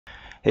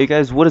Hey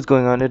guys, what is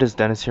going on? It is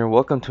Dennis here.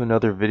 Welcome to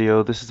another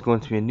video. This is going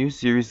to be a new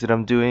series that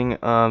I'm doing.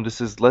 This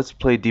is Let's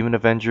Play Demon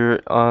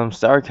Avenger.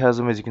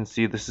 Sourcasm, as you can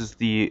see, this is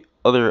the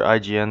other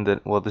IGN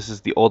this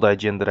is the old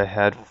IGN that I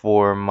had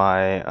for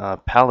my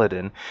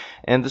Paladin,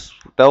 and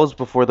that was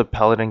before the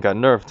Paladin got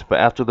nerfed. But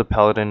after the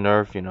Paladin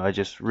nerf,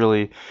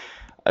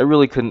 I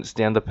really couldn't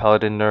stand the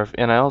Paladin nerf,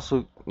 and I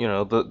also,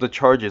 the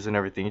charges and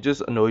everything, it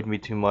just annoyed me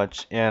too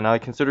much, and I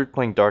considered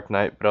playing Dark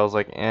Knight, but I was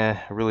like,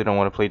 I really don't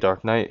want to play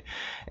Dark Knight.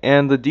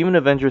 And the Demon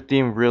Avenger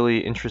theme really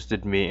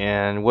interested me,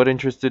 and what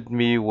interested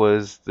me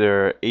was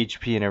their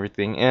HP and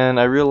everything, and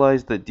I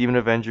realized that Demon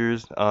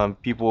Avengers,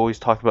 people always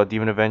talk about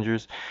Demon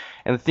Avengers,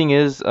 and the thing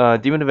is,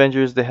 Demon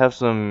Avengers, they have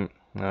some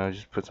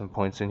just put some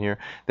points in here.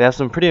 They have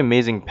some pretty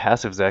amazing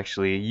passives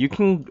actually. You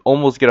can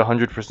almost get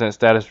 100%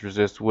 status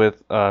resist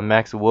with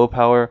max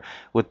willpower,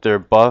 with their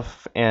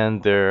buff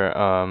and their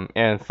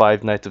and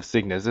 5 Knights of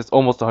Cygnus. It's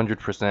almost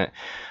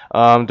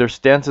 100%. Their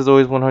stance is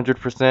always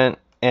 100%,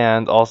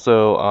 and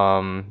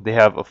also they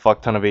have a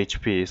fuck ton of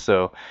HP.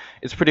 So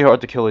it's pretty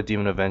hard to kill a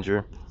Demon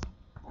Avenger.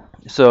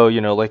 So,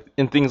 like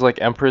in things like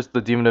Empress,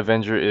 the Demon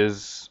Avenger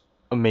is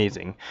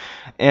amazing.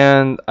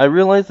 And I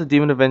realize the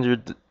Demon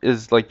Avenger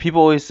is like,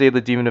 people always say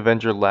the Demon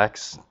Avenger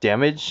lacks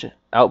damage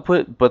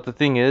output, but the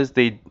thing is,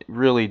 they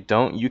really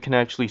don't. You can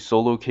actually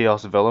solo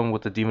Chaos Vellum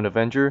with the Demon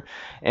Avenger,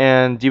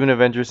 and Demon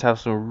Avengers have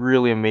some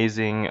really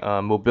amazing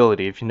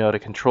mobility if you know how to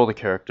control the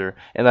character,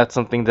 and that's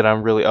something that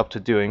I'm really up to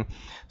doing.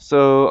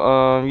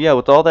 So, yeah,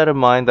 with all that in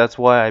mind, that's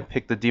why I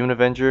picked the Demon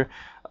Avenger.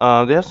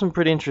 They have some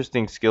pretty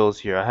interesting skills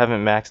here. I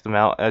haven't maxed them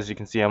out. As you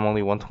can see, I'm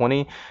only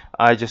 120.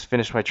 I just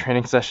finished my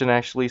training session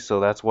actually,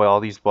 so that's why all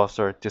these buffs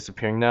are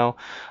disappearing now.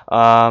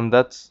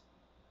 That's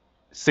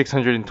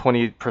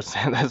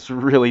 620%. That's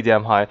really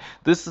damn high.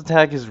 This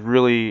attack is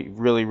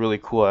really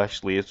cool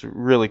actually. It's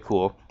really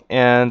cool.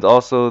 And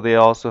also, they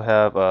also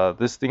have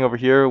this thing over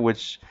here,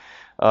 which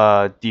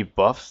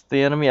debuffs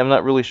the enemy. I'm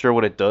not really sure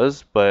what it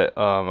does, but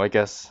I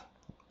guess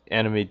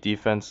enemy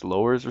defense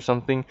lowers or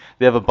something.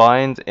 They have a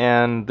bind,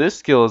 and this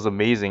skill is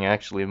amazing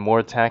actually. More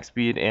attack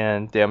speed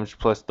and damage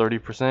plus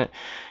 30%.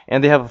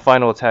 And they have a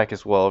final attack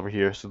as well over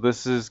here. So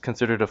this is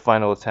considered a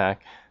final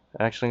attack.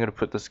 Actually, I'm going to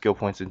put the skill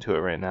points into it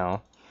right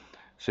now,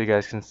 so you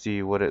guys can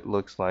see what it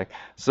looks like.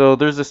 So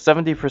there's a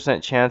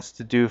 70% chance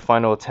to do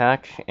final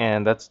attack,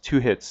 and that's 2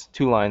 hits,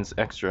 2 lines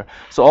extra.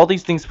 So all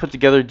these things put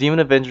together, Demon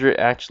Avenger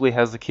actually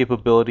has the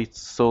capability to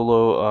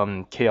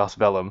solo Chaos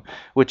Vellum,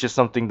 which is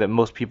something that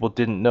most people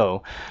didn't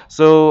know.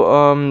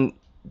 So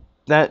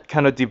that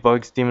kind of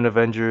debugs Demon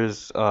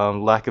Avenger's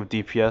lack of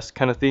DPS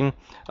kind of thing.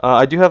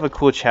 I do have a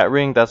cool chat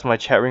ring. That's my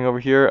chat ring over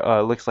here.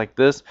 It looks like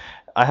this.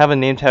 I have a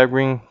name tag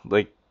ring,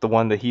 like the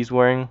one that he's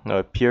wearing,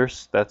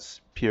 Pierce.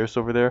 That's Pierce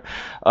over there.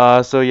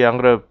 So yeah, I'm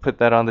gonna put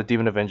that on the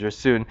Demon Avenger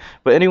soon.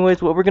 But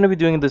anyways, what we're gonna be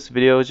doing in this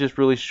video is just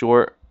really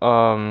short.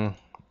 I'm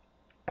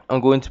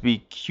going to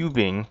be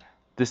cubing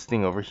this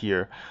thing over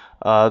here.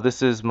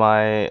 This is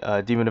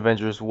my Demon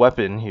Avenger's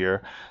weapon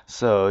here.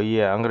 So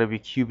yeah, I'm gonna be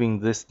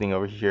cubing this thing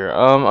over here.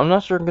 I'm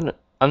not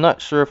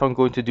sure if I'm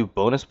going to do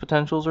bonus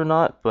potentials or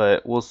not,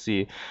 but we'll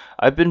see.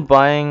 I've been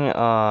buying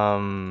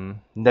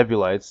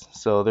nebulites,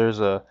 so there's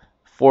a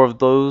 4 of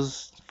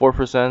those,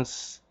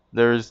 4%.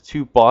 There's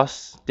 2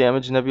 boss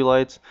damage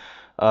nebulites,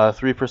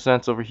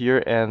 3% over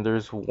here, and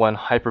there's 1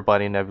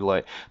 hyperbody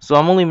nebulite. So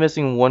I'm only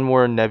missing 1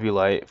 more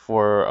nebulite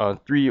for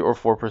 3 or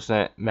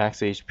 4% max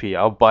HP.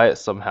 I'll buy it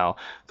somehow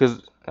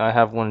because I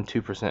have 1 and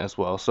 2% as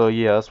well. So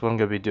yeah, that's what I'm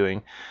gonna be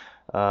doing.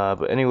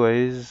 But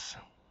anyways,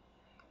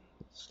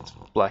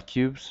 black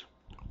cubes.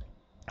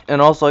 And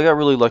also, I got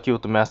really lucky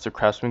with the Master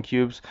Craftsman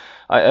cubes.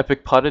 I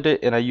epic potted it,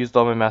 and I used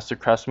all my Master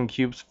Craftsman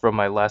cubes from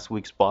my last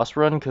week's boss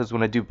run, because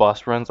when I do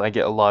boss runs, I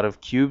get a lot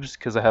of cubes,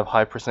 because I have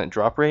high %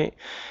 drop rate.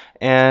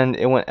 And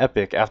it went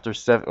epic after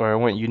 7, or it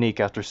went unique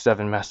after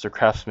 7 Master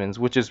Craftsmans,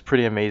 which is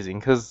pretty amazing,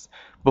 because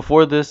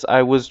before this,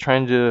 I was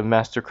trying to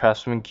Master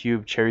Craftsman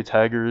cube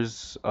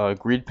CherryTigers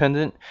Greed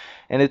Pendant,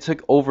 and it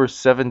took over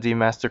 70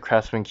 Master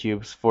Craftsman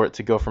cubes for it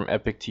to go from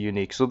epic to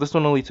unique. So this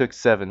one only took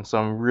 7, so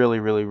I'm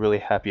really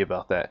happy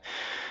about that.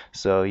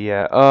 So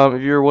yeah,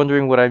 if you're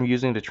wondering what I'm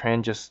using to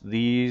train, just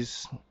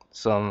these,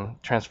 some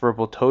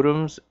transferable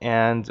totems,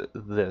 and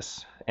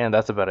this, and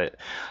that's about it.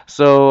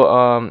 So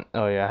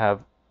oh yeah, I have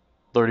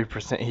 30%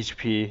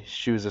 HP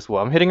shoes as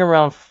well. I'm hitting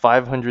around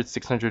 500,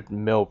 600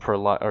 mil per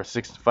line, or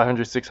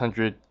 500,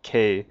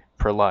 600k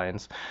per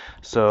lines.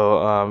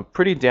 So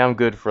pretty damn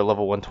good for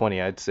level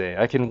 120, I'd say.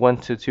 I can 1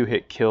 to 2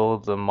 hit kill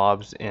the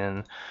mobs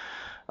in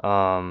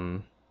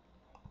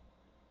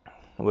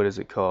what is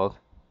it called?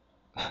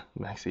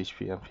 Max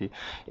HP MP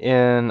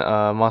in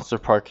Monster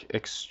Park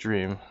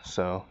Extreme.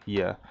 So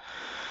yeah,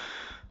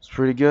 it's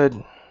pretty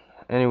good.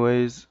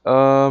 Anyways,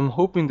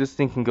 hoping this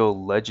thing can go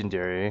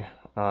legendary.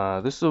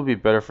 This will be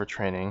better for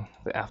training.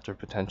 The after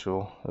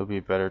potential will be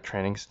a better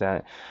training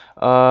stat.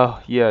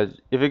 Yeah,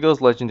 if it goes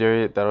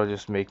legendary, that'll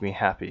just make me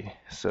happy.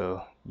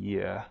 So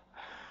yeah.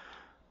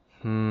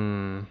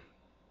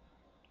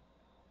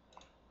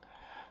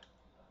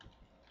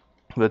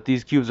 But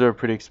these cubes are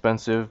pretty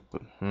expensive.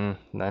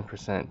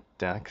 9%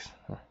 dex.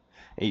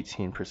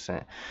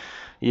 18%.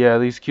 Yeah,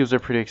 these cubes are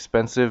pretty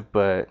expensive,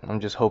 but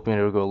I'm just hoping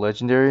it'll go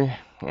legendary.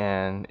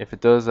 And if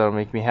it does, that'll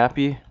make me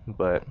happy.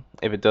 But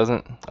if it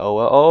doesn't, oh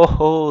well.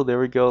 Oh, there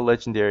we go,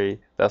 legendary.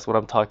 That's what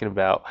I'm talking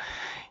about.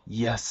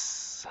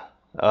 Yes.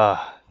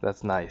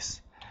 That's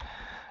nice.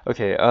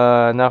 Okay,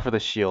 now for the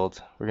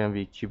shield. We're gonna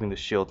be cubing the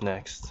shield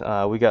next.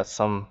 We got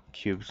some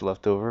cubes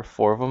left over,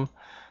 4 of them.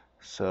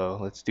 So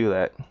let's do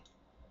that.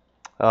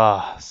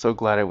 So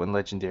glad I went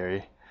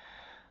legendary.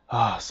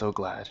 So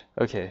glad.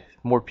 Okay,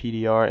 more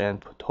PDR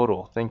and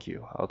total. Thank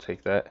you. I'll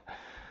take that.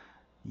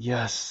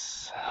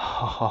 Yes.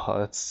 Oh,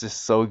 that's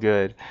just so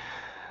good.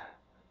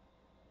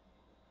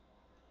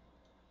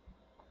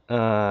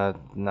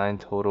 9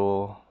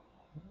 total.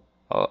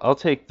 I'll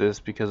take this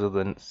because of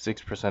the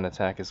 6%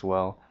 attack as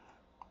well.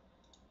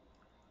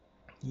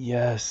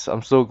 Yes,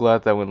 I'm so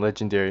glad that went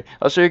legendary.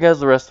 I'll show you guys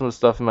the rest of the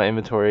stuff in my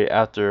inventory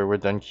after we're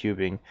done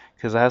cubing,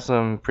 because I have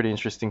some pretty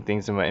interesting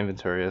things in my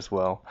inventory as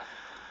well.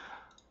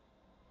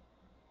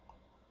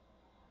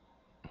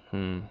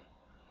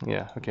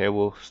 Yeah, okay,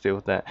 we'll stay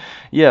with that.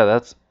 Yeah,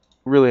 that's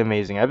really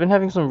amazing. I've been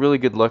having some really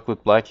good luck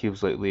with black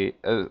cubes lately.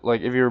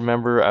 Like, if you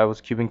remember, I was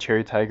cubing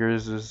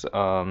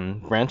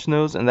CherryTigers' branch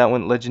nose, and that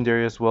went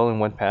legendary as well in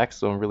one pack,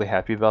 so I'm really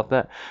happy about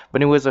that.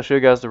 But anyways, I'll show you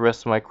guys the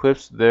rest of my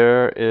equips.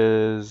 There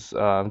is,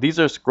 these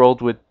are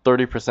scrolled with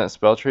 30%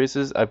 spell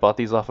traces. I bought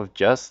these off of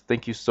Jess.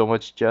 Thank you so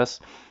much, Jess.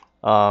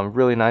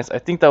 Really nice. I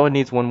think that one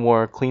needs one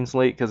more clean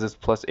slate because it's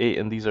 +8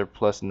 and these are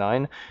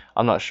 +9.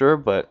 I'm not sure,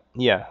 but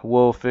yeah,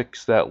 we'll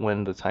fix that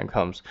when the time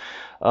comes.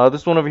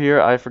 This one over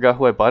here, I forgot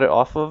who I bought it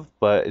off of,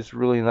 but it's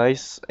really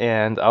nice,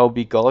 and I'll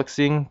be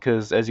Gulluxing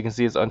because as you can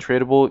see, it's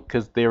untradeable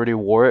because they already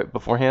wore it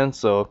beforehand,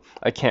 so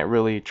I can't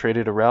really trade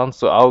it around.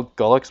 So I'll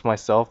Gullux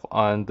myself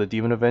on the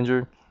Demon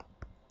Avenger,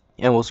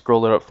 and we'll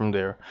scroll it up from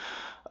there.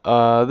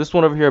 This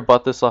one over here, I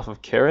bought this off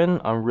of Karen.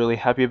 I'm really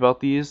happy about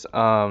these.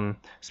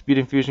 Speed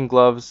Infusion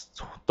Gloves,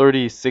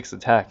 36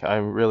 attack. I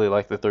really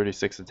like the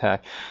 36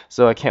 attack.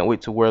 So I can't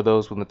wait to wear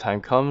those when the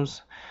time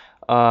comes.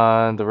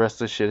 The rest of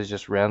the shit is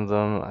just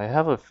random. I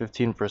have a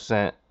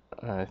 15%,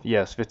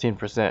 yes,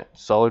 15%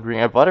 solid ring.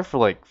 I bought it for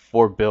like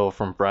 4 bill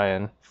from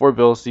Brian. 4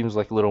 bill seems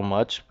like a little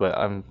much, but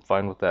I'm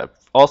fine with that.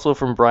 Also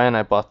from Brian,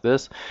 I bought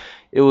this.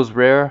 It was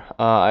rare.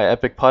 I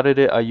epic potted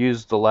it. I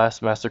used the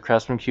last Master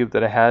Craftsman cube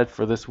that I had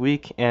for this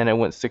week, and it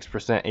went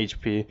 6%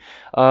 HP.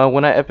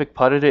 When I epic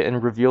potted it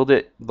and revealed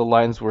it, the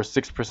lines were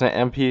 6%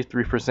 MP,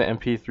 3%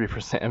 MP,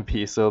 3%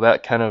 MP. So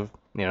that kind of,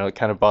 it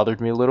kind of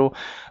bothered me a little.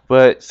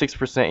 But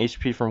 6%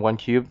 HP from one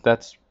cube,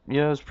 that's,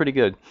 it's pretty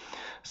good.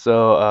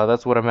 So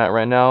that's what I'm at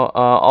right now.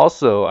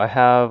 Also, I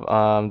have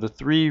the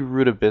 3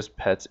 Root Abyss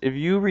pets. If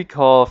you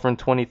recall from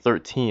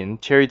 2013,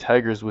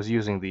 CherryTigers was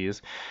using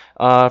these.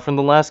 From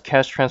the last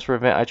cash transfer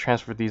event, I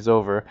transferred these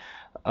over.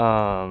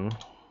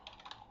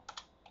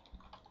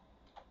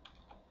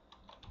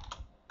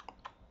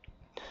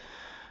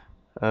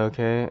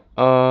 Okay,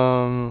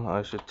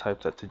 I should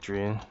type that to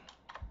Dreen.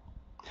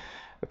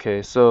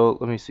 Okay, so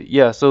let me see.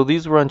 Yeah, so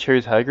these were on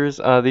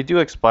CherryTigers. They do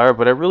expire,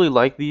 but I really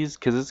like these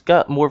because it's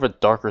got more of a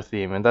darker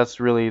theme, and that's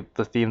really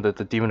the theme that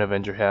the Demon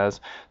Avenger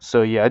has.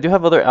 So yeah, I do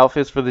have other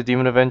outfits for the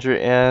Demon Avenger,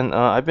 and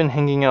I've been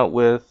hanging out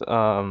with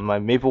my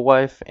Maple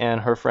wife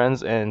and her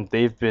friends, and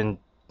they've been,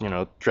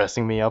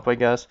 dressing me up, I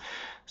guess.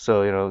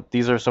 So,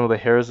 these are some of the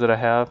hairs that I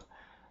have.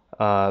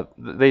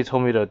 They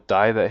told me to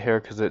dye that hair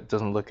because it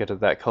doesn't look at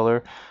it that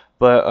color.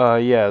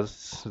 But yeah,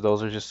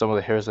 those are just some of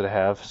the hairs that I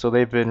have. So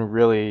they've been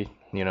really,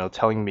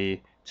 telling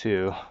me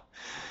to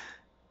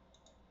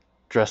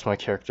dress my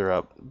character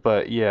up.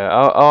 But yeah,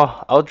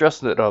 I'll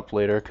dress it up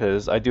later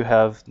because I do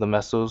have the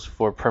mesos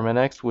for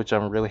Permanex, which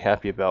I'm really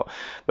happy about.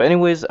 But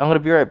anyways, I'm gonna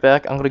be right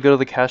back. I'm gonna go to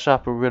the cash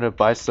shop and we're gonna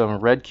buy some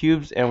red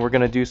cubes and we're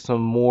gonna do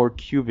some more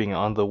cubing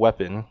on the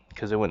weapon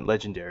because it went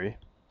legendary.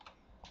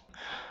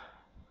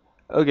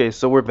 Okay,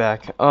 so we're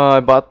back. I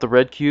bought the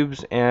red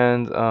cubes,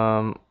 and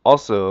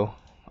also,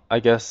 I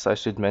guess I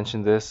should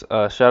mention this.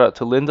 Shout out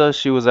to Linda.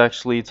 She was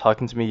actually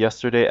talking to me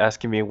yesterday,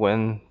 asking me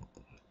when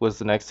was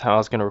the next time I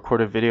was going to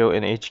record a video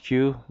in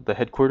HQ, the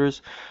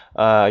headquarters.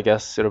 I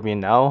guess it'll be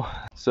now.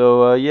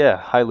 So yeah,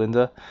 hi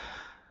Linda.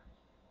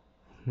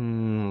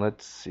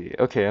 Let's see.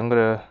 Okay, I'm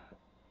gonna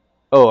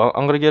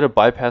get a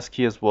bypass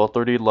key as well,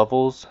 30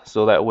 levels,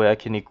 so that way I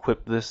can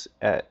equip this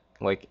at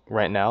like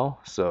right now.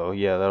 So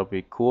yeah, that'll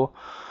be cool.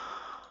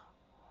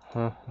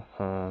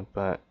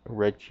 But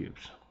red cubes.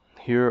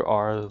 Here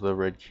are the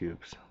red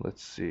cubes.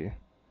 Let's see.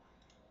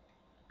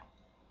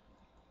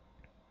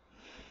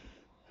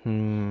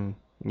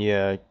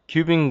 Yeah,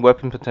 cubing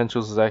weapon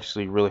potentials is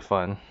actually really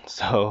fun.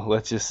 So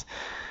let's just,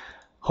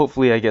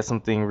 hopefully I get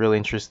something really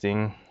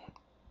interesting.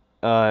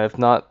 If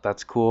not,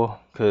 that's cool,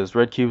 because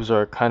red cubes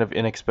are kind of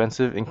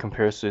inexpensive in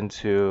comparison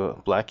to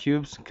black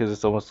cubes, because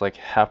it's almost like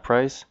half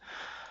price.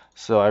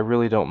 So I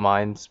really don't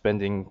mind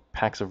spending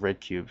packs of red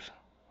cubes.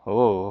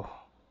 Oh,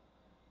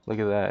 look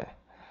at that.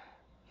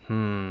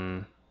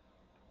 21%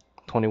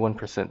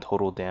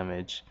 total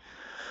damage.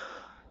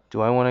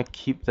 Do I want to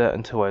keep that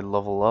until I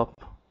level up?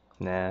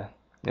 Nah,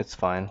 it's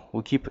fine.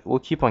 We'll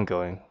keep on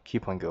going.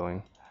 Keep on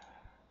going.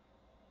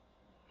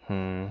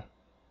 Hmm.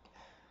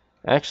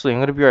 Actually, I'm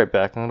gonna be right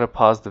back. I'm gonna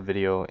pause the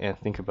video and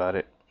think about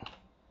it.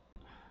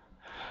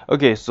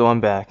 Okay, so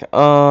I'm back.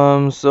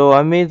 So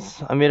I made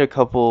a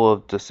couple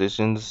of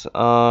decisions.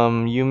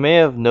 You may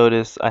have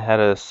noticed I had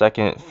a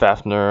second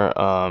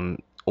Fafnir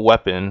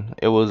weapon.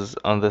 It was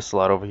on this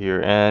slot over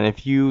here, and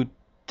if you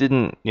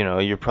didn't,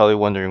 you're probably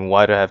wondering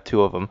why do I have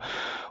two of them.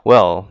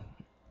 Well,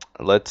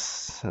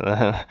 let's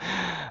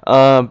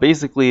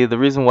basically the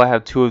reason why I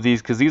have two of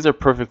these because these are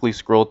perfectly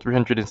scrolled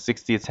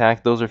 360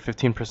 attack. Those are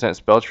 15%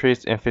 spell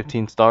trace and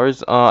 15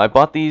 stars. I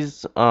bought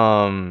these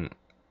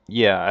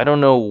yeah, I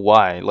don't know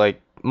why.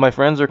 Like my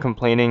friends are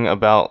complaining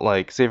about,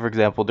 like, say for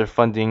example they're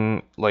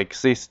funding, like,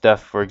 say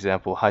Steph, for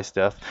example, hi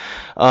Steph.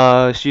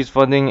 She's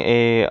funding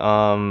a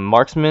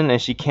marksman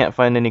and she can't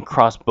find any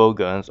crossbow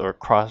guns or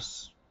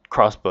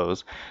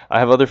crossbows. I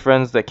have other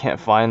friends that can't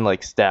find,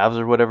 like, staves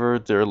or whatever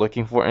they're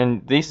looking for,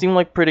 and they seem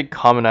like pretty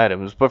common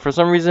items. But for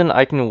some reason,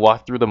 I can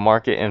walk through the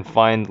market and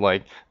find,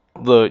 like,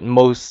 the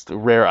most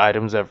rare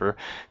items ever.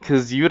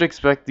 Because you would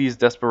expect these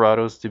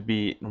desperados to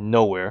be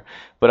nowhere.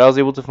 But I was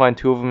able to find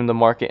two of them in the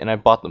market, and I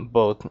bought them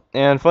both.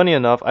 And funny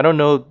enough, I don't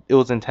know if it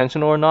was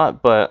intentional or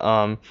not, but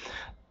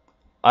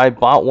I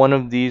bought one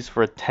of these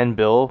for 10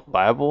 bill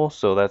buyable,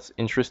 so that's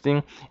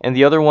interesting. And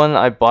the other one,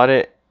 I bought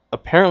it,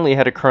 apparently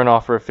had a current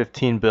offer of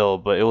 15 bill,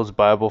 but it was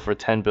buyable for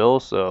 10 bill,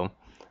 so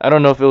I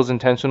don't know if it was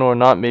intentional or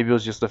not. Maybe it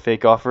was just a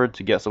fake offer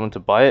to get someone to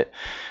buy it.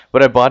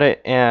 But I bought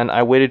it and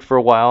I waited for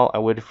a while. I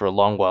waited for a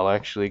long while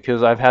actually,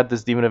 because I've had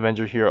this Demon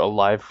Avenger here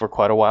alive for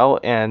quite a while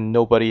and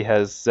nobody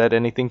has said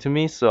anything to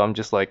me, so I'm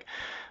just like,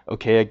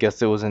 okay, I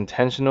guess it was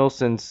intentional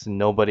since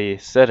nobody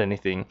said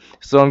anything.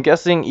 So I'm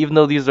guessing even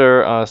though these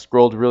are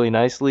scrolled really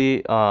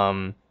nicely,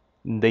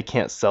 they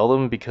can't sell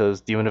them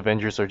because Demon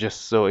Avengers are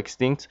just so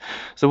extinct.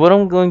 So what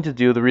I'm going to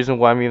do, the reason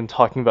why I'm even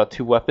talking about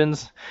two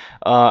weapons,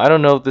 I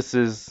don't know if this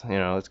is,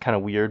 it's kind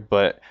of weird,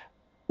 but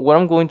what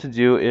I'm going to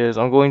do is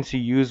I'm going to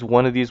use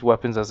one of these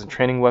weapons as a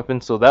training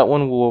weapon, so that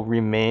one will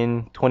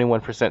remain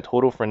 21%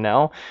 total for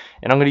now,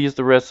 and I'm going to use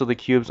the rest of the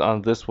cubes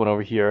on this one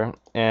over here.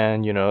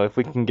 And if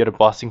we can get a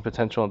bossing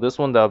potential on this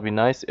one, that would be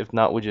nice. If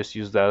not, we'll just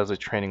use that as a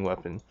training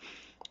weapon.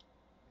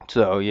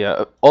 So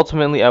yeah,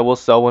 ultimately I will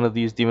sell one of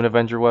these Demon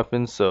Avenger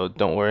weapons, so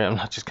don't worry, I'm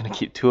not just going to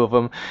keep two of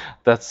them.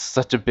 That's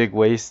such a big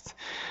waste.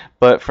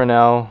 But for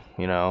now,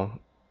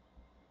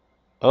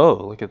 oh,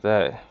 look at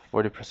that,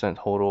 40%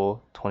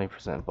 total,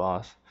 20%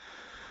 boss.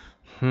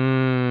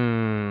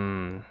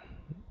 Hmm.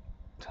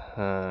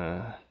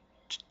 Uh,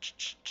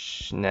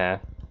 nah.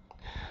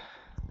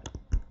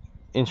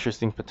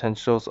 Interesting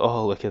potentials.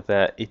 Oh, look at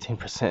that.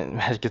 18%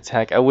 magic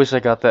attack. I wish I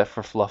got that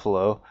for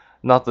Fluffalo.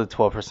 Not the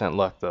 12%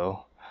 luck,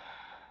 though.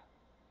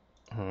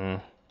 Hmm.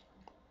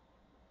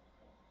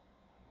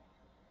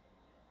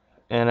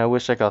 And I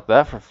wish I got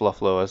that for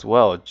Fluffalo as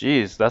well.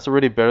 Jeez, that's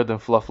already better than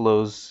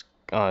Fluffalo's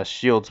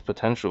shield's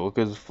potential,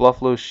 because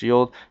Fluffalo's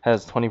shield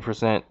has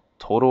 20%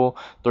 total,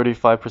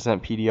 35%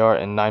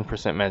 PDR, and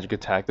 9% magic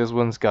attack. This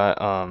one's got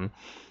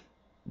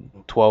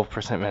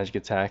 12% magic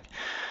attack.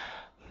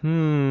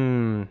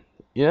 Hmm.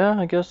 Yeah,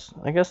 I guess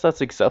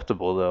that's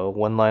acceptable though.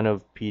 One line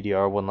of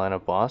PDR, one line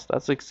of boss.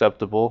 That's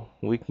acceptable.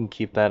 We can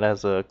keep that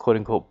as a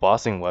quote-unquote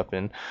bossing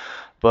weapon.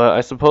 But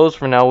I suppose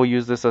for now we'll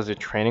use this as a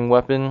training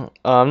weapon.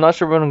 I'm not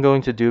sure what I'm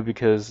going to do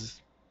because,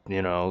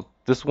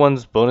 this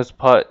one's bonus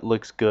pot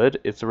looks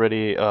good. It's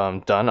already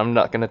done. I'm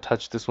not going to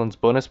touch this one's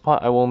bonus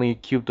pot. I will only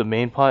cube the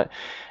main pot.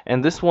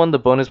 And this one, the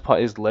bonus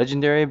pot is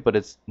legendary, but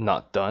it's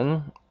not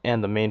done.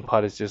 And the main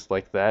pot is just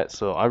like that.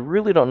 So I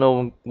really don't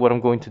know what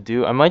I'm going to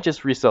do. I might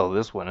just resell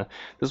this one.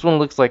 This one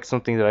looks like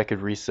something that I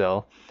could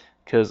resell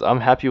because I'm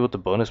happy with the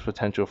bonus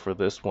potential for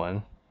this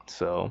one.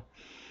 So,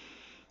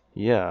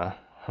 yeah.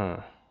 Huh.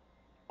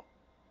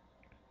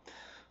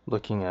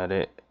 Looking at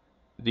it,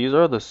 these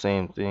are the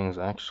same things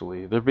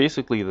actually. They're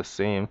basically the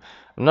same.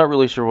 I'm not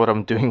really sure what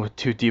I'm doing with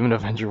two Demon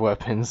Avenger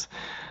weapons,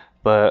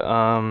 but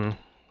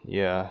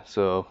yeah,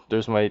 so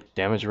there's my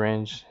damage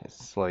range.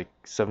 It's like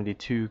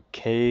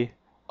 72k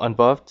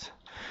unbuffed.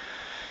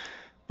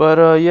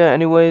 But yeah,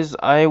 anyways,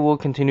 I will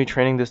continue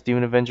training this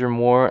Demon Avenger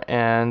more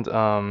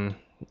and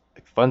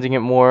funding it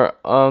more.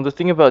 The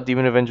thing about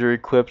Demon Avenger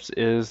equips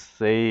is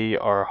they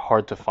are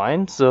hard to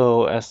find.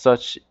 So as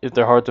such, if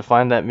they're hard to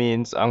find, that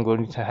means I'm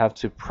going to have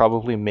to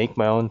probably make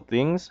my own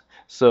things.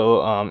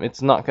 So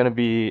it's not going to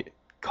be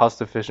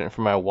cost efficient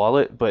for my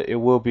wallet, but it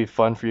will be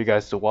fun for you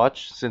guys to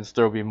watch since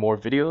there will be more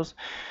videos.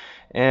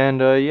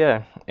 And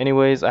yeah,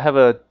 anyways, I have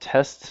a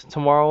test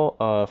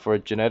tomorrow for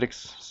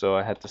genetics, so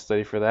I had to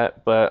study for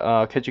that.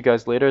 But catch you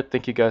guys later.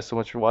 Thank you guys so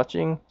much for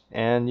watching,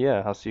 and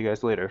yeah, I'll see you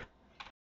guys later.